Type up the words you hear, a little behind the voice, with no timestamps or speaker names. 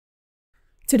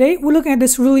Today, we're looking at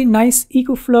this really nice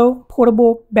EcoFlow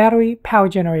portable battery power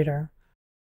generator.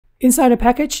 Inside the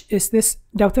package is this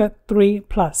Delta 3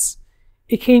 Plus.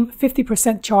 It came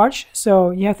 50% charged,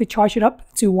 so you have to charge it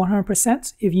up to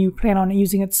 100% if you plan on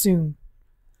using it soon.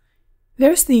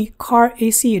 There's the car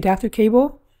AC adapter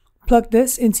cable. Plug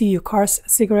this into your car's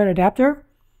cigarette adapter.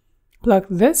 Plug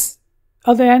this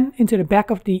other end into the back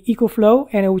of the EcoFlow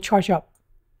and it will charge up.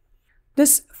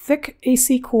 This thick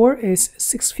AC cord is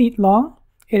 6 feet long.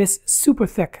 It is super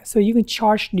thick, so you can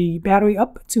charge the battery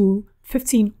up to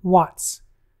 15 watts.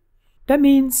 That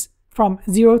means from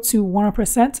 0 to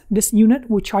 100%, this unit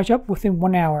will charge up within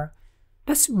 1 hour.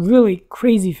 That's really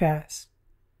crazy fast.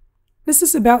 This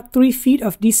is about 3 feet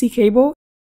of DC cable.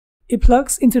 It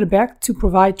plugs into the back to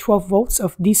provide 12 volts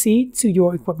of DC to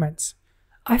your equipment.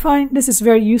 I find this is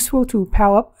very useful to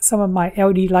power up some of my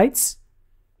LED lights.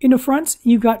 In the front,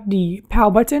 you got the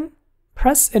power button.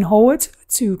 Press and hold it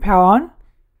to power on.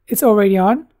 It's already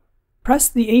on. Press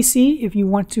the AC if you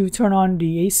want to turn on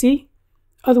the AC.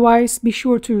 Otherwise, be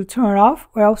sure to turn it off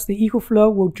or else the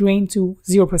EcoFlow will drain to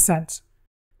 0%.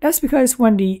 That's because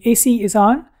when the AC is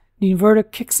on, the inverter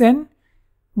kicks in.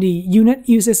 The unit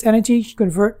uses energy to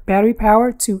convert battery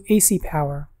power to AC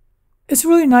power. It's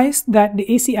really nice that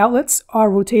the AC outlets are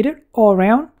rotated all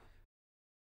around.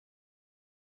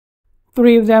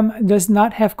 3 of them does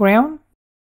not have ground.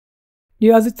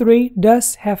 The other 3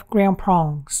 does have ground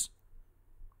prongs.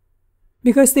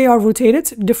 Because they are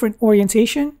rotated, different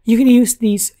orientation, you can use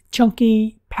these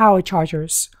chunky power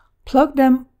chargers. Plug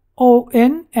them all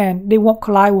in and they won't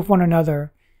collide with one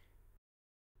another.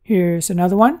 Here's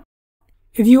another one.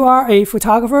 If you are a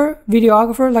photographer,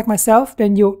 videographer like myself,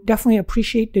 then you'll definitely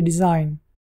appreciate the design.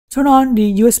 Turn on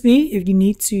the USB if you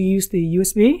need to use the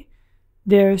USB.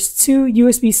 There's 2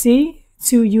 USB-C,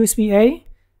 2 USB-A.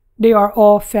 They are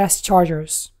all fast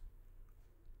chargers.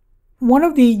 One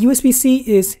of the USB-C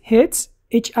is HID,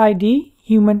 H-I-D,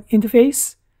 Human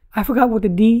Interface. I forgot what the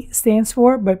D stands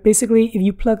for, but basically if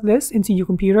you plug this into your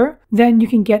computer, then you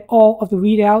can get all of the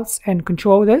readouts and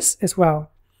control this as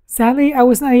well. Sadly, I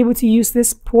was not able to use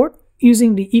this port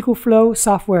using the EcoFlow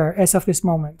software as of this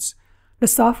moment. The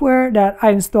software that I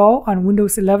install on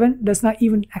Windows 11 does not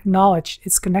even acknowledge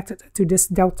it's connected to this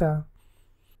Delta.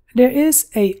 There is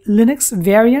a Linux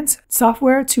variant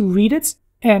software to read it,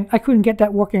 and I couldn't get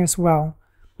that working as well.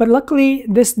 But luckily,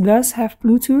 this does have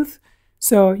Bluetooth,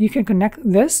 so you can connect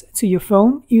this to your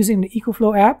phone using the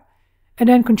EcoFlow app, and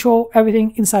then control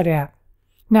everything inside the app.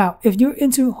 Now, if you're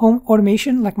into home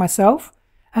automation like myself,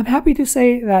 I'm happy to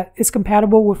say that it's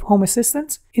compatible with Home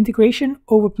Assistant integration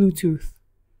over Bluetooth.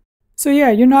 So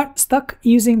yeah, you're not stuck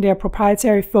using their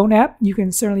proprietary phone app. You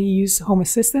can certainly use Home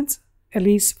Assistant, at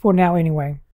least for now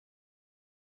anyway.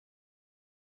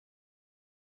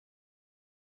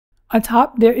 On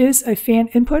top, there is a fan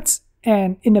input,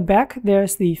 and in the back,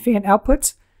 there's the fan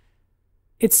output.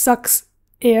 It sucks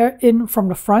air in from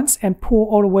the front and pull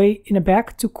all the way in the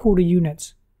back to cool the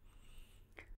unit.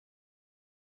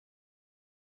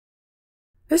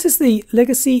 This is the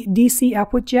Legacy DC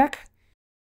output jack.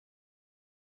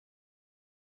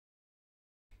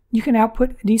 You can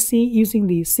output DC using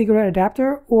the cigarette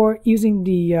adapter or using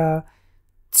the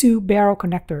 2 barrel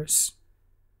connectors.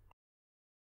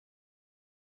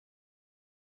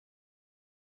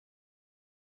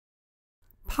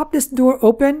 Pop this door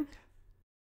open.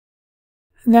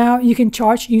 Now you can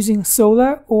charge using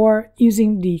solar or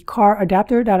using the car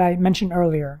adapter that I mentioned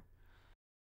earlier.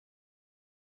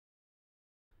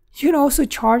 You can also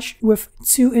charge with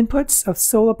 2 inputs of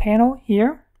solar panel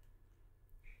here.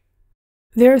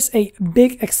 There's a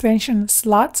big expansion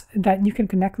slot that you can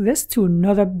connect this to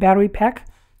another battery pack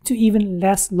to even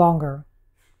last longer.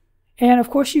 And of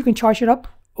course you can charge it up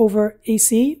over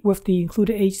AC with the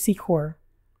included AC cord.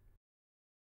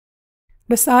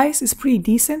 The size is pretty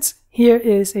decent. Here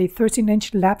is a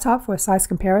 13-inch laptop for a size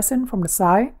comparison from the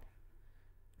side.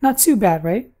 Not too bad,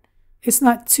 right? It's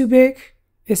not too big,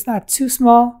 it's not too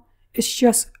small, it's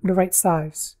just the right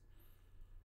size.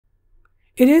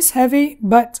 It is heavy,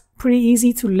 but pretty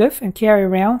easy to lift and carry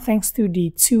around thanks to the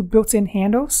 2 built-in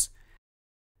handles.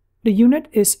 The unit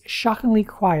is shockingly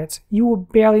quiet. You will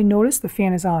barely notice the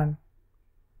fan is on.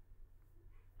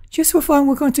 Just for fun,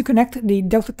 we're going to connect the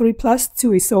Delta 3 Plus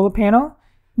to a solar panel.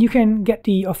 You can get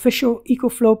the official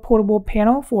EcoFlow portable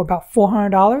panel for about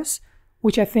 $400,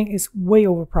 which I think is way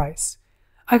overpriced.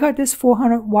 I got this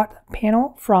 400 watt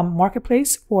panel from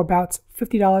Marketplace for about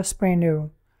 $50 brand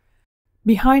new.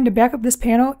 Behind the back of this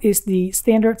panel is the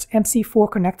standard MC4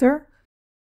 connector.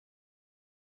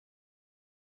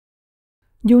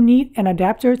 You'll need an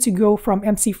adapter to go from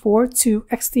MC4 to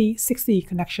XT60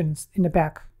 connections in the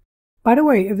back. By the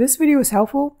way, if this video is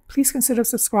helpful, please consider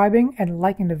subscribing and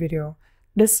liking the video.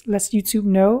 This lets YouTube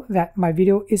know that my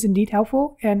video is indeed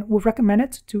helpful and will recommend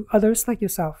it to others like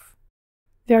yourself.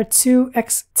 There are two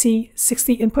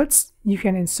XT60 inputs. You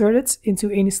can insert it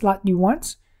into any slot you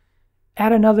want.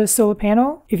 Add another solar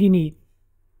panel if you need.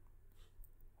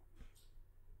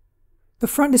 The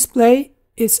front display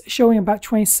is showing about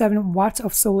 27 watts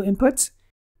of solar input.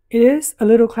 It is a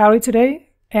little cloudy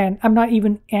today, and I'm not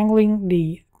even angling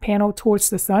the panel towards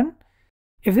the sun.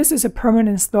 If this is a permanent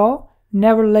install,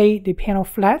 never lay the panel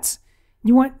flat.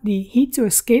 You want the heat to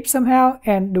escape somehow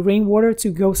and the rainwater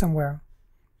to go somewhere.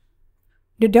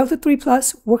 The Delta 3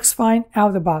 Plus works fine out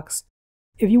of the box.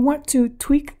 If you want to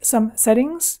tweak some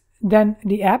settings, then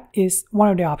the app is one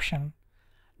of the options.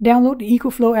 Download the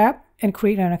EcoFlows app and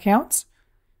create an account.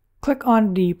 Click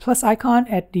on the plus icon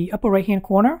at the upper right hand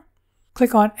corner.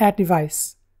 Click on Add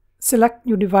Device. Select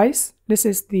your device. This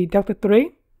is the Delta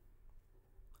 3.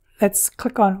 Let's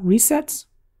click on Reset.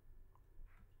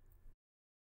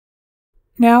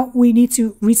 Now we need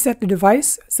to reset the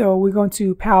device, so we're going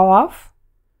to power off.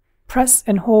 Press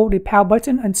and hold the power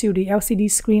button until the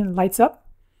LCD screen lights up.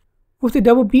 With the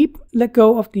double beep, let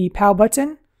go of the power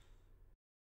button.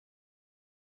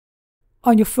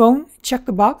 On your phone, check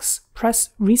the box, press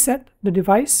Reset the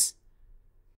device.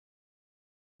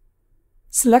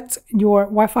 Select your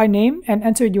Wi-Fi name and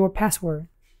enter your password.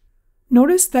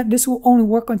 Notice that this will only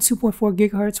work on 2.4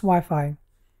 GHz Wi-Fi.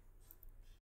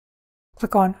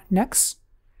 Click on Next.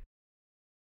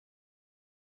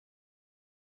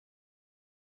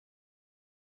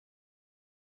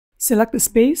 Select the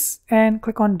space and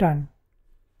click on Done.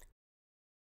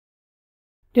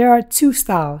 There are two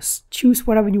styles. Choose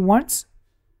whatever you want.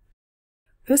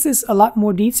 This is a lot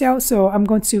more detailed, so I'm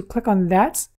going to click on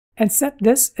that and set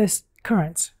this as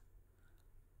current.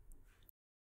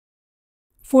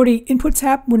 For the input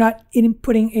tab, we're not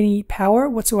inputting any power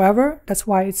whatsoever. That's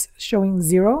why it's showing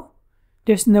 0.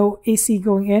 There's no AC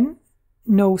going in,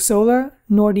 no solar,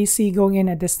 nor DC going in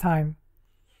at this time.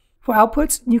 For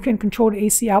outputs, you can control the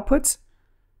AC outputs,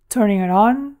 turning it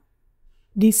on,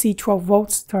 DC 12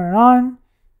 volts, turn it on,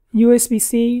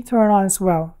 USB-C, turn it on as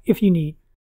well if you need.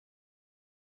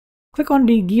 Click on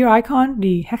the gear icon,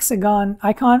 the hexagon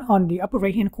icon on the upper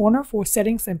right hand corner for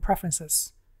settings and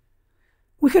preferences.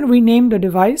 We can rename the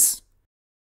device.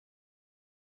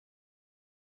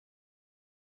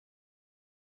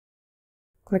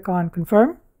 Click on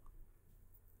Confirm.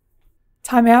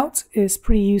 Timeout is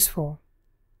pretty useful.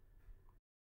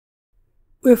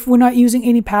 If we're not using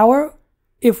any power,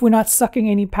 if we're not sucking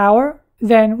any power,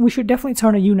 then we should definitely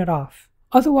turn the unit off.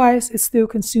 Otherwise, it still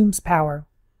consumes power.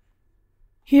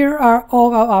 Here are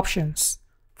all our options.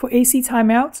 For AC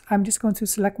timeout, I'm just going to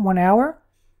select 1 hour.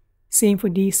 Same for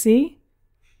DC.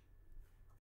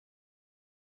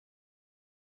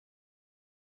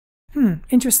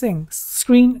 Interesting.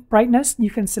 Screen brightness,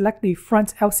 you can select the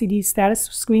front LCD status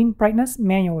screen brightness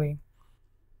manually.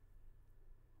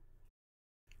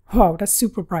 Wow, that's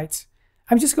super bright.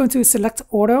 I'm just going to select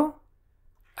auto.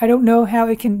 I don't know how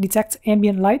it can detect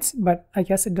ambient light, but I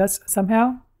guess it does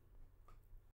somehow.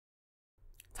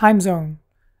 Time zone.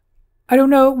 I don't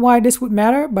know why this would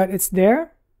matter, but it's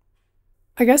there.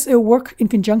 I guess it'll work in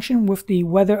conjunction with the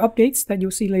weather updates that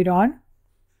you'll see later on.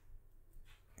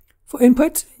 For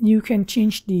input, you can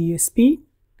change the speed.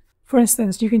 For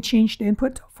instance, you can change the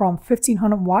input from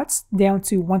 1500 watts down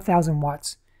to 1000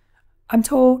 watts. I'm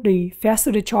told the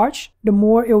faster the charge, the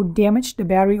more it will damage the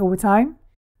battery over time.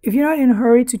 If you're not in a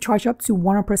hurry to charge up to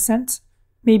 100%,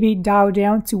 maybe dial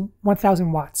down to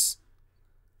 1000 watts.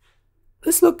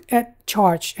 Let's look at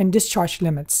charge and discharge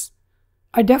limits.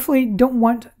 I definitely don't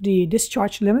want the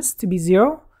discharge limits to be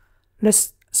 0.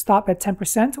 Let's stop at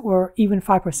 10% or even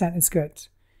 5% is good.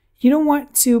 You don't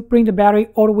want to bring the battery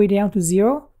all the way down to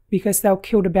 0 because that'll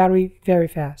kill the battery very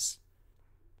fast.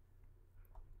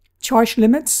 Charge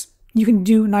limits, you can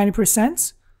do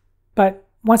 90%, but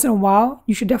once in a while,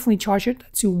 you should definitely charge it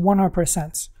to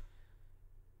 100%.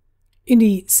 In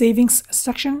the savings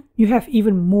section, you have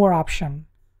even more options,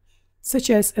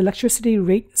 such as electricity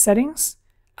rate settings.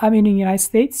 I'm in the United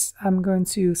States. I'm going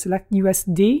to select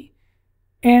USD,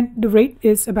 and the rate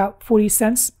is about 40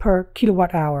 cents per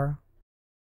kilowatt hour.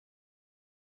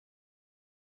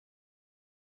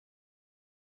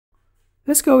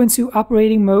 Let's go into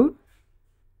operating mode.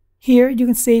 Here you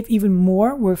can save even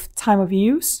more with time of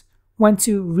use, when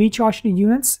to recharge the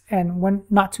units and when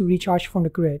not to recharge from the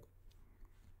grid.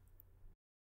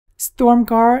 Storm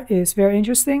guard is very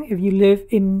interesting. If you live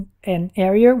in an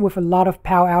area with a lot of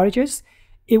power outages,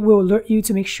 it will alert you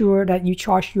to make sure that you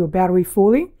charge your battery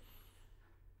fully.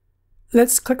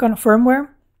 Let's click on firmware.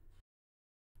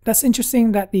 That's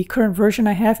interesting that the current version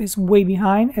I have is way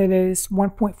behind. It is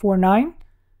 1.49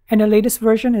 and the latest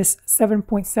version is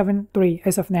 7.73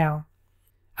 as of now.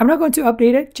 I'm not going to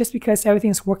update it just because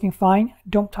everything is working fine.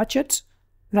 Don't touch it.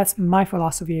 That's my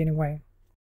philosophy anyway.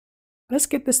 Let's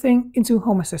get this thing into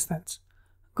Home Assistant.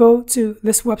 Go to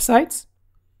this website.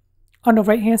 On the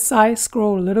right hand side,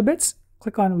 scroll a little bit,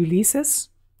 click on Releases.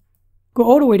 Go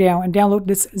all the way down and download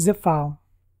this zip file.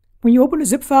 When you open the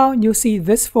zip file, you'll see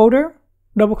this folder.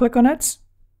 Double click on it.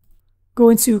 Go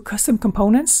into Custom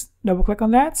Components. Double click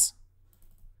on that.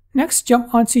 Next,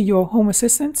 jump onto your Home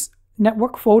Assistant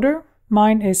network folder.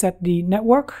 Mine is at the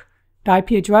network, the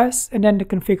IP address, and then the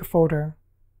configure folder.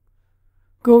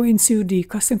 Go into the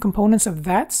custom components of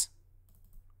that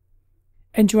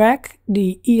and drag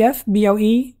the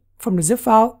EFBLE from the zip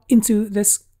file into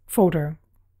this folder.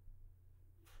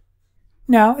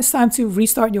 Now it's time to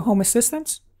restart your Home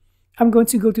Assistant. I'm going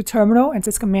to go to Terminal and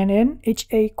just command in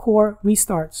HA Core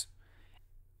Restart.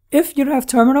 If you don't have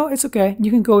Terminal, it's okay.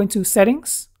 You can go into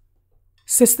Settings,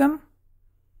 System,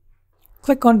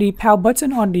 click on the Power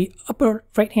button on the upper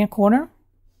right hand corner,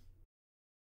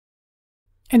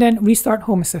 and then restart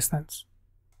Home Assistant.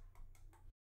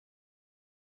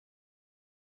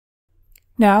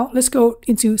 Now let's go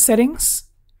into Settings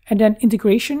and then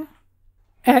Integration.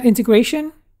 Add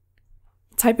Integration,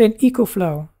 type in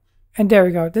EcoFlow. And there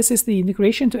we go. This is the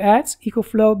integration to add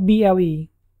EcoFlow BLE.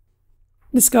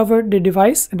 Discover the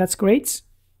device, and that's great.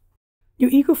 Your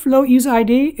EcoFlow user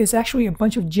ID is actually a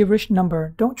bunch of gibberish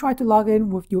number. Don't try to log in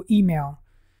with your email.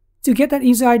 To get that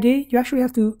user ID, you actually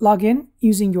have to log in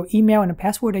using your email and the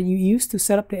password that you use to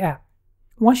set up the app.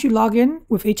 Once you log in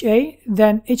with HA,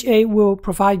 then HA will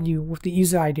provide you with the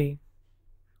user ID.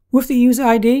 With the user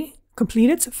ID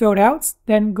completed, filled out,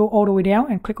 then go all the way down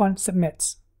and click on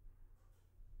Submit.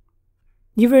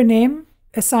 Give it a name,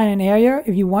 assign an area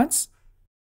if you want,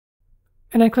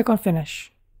 and then click on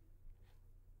Finish.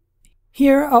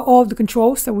 Here are all of the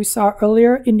controls that we saw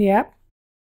earlier in the app.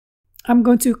 I'm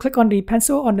going to click on the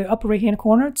pencil on the upper right hand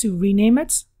corner to rename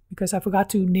it because I forgot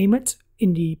to name it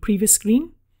in the previous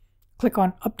screen. Click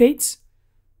on Updates.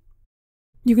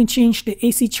 You can change the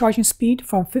AC charging speed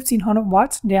from 1500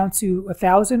 watts down to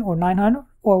 1000 or 900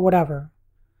 or whatever.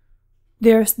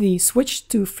 There's the switch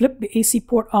to flip the AC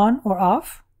port on or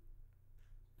off.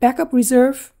 Backup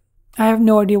reserve, I have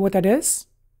no idea what that is.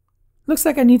 Looks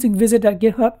like I need to visit that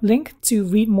GitHub link to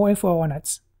read more info on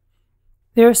it.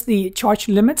 There's the charge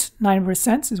limit,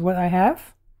 9% is what I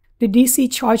have. The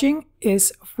DC charging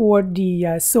is for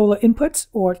the solar input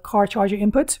or car charger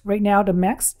input. Right now the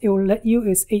max it will let you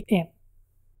is 8 amp.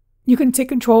 You can take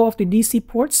control of the DC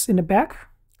ports in the back,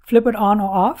 flip it on or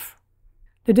off.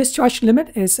 The discharge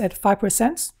limit is at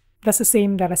 5%. That's the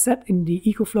same that I set in the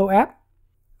EcoFlow app.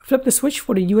 Flip the switch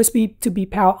for the USB to be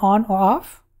power on or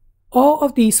off. All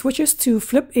of the switches to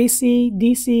flip AC,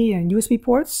 DC, and USB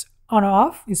ports on or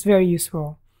off is very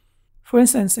useful. For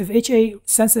instance, if HA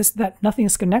senses that nothing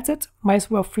is connected, might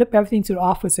as well flip everything to the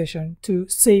off position to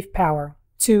save power,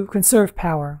 to conserve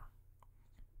power.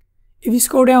 If you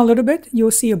scroll down a little bit, you'll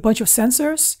see a bunch of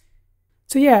sensors.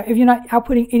 So yeah, if you're not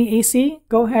outputting any AC,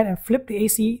 go ahead and flip the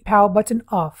AC power button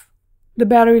off. The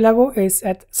battery level is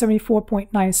at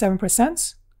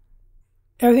 74.97%.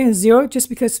 Everything is 0 just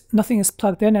because nothing is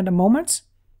plugged in at the moment.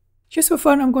 Just for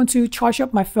fun, I'm going to charge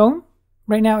up my phone.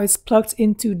 Right now it's plugged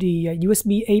into the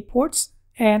USB-A ports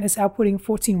and it's outputting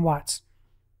 14 watts.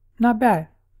 Not bad.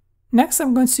 Next,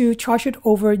 I'm going to charge it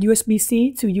over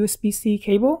USB-C to USB-C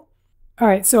cable.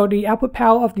 Alright, so the output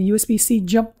power of the USB-C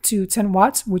jumped to 10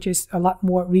 watts, which is a lot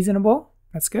more reasonable.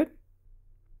 That's good.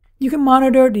 You can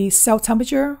monitor the cell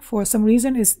temperature. For some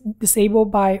reason, it's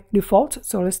disabled by default,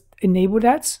 so let's enable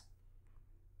that.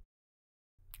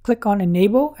 Click on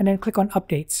Enable and then click on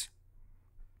Updates.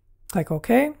 Click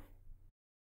OK.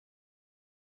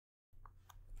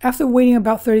 After waiting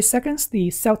about 30 seconds,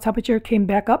 the cell temperature came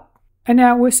back up, and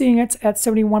now we're seeing it at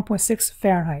 71.6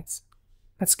 Fahrenheit.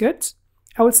 That's good.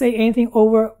 I would say anything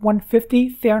over 150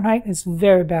 Fahrenheit is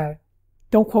very bad.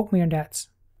 Don't quote me on that.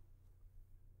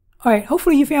 Alright,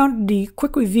 hopefully you found the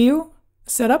quick review,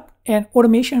 setup, and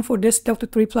automation for this Delta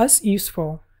 3 Plus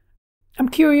useful. I'm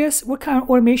curious what kind of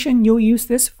automation you'll use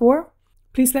this for.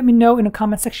 Please let me know in the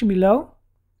comment section below.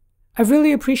 I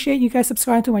really appreciate you guys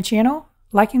subscribing to my channel,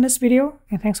 liking this video,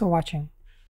 and thanks for watching.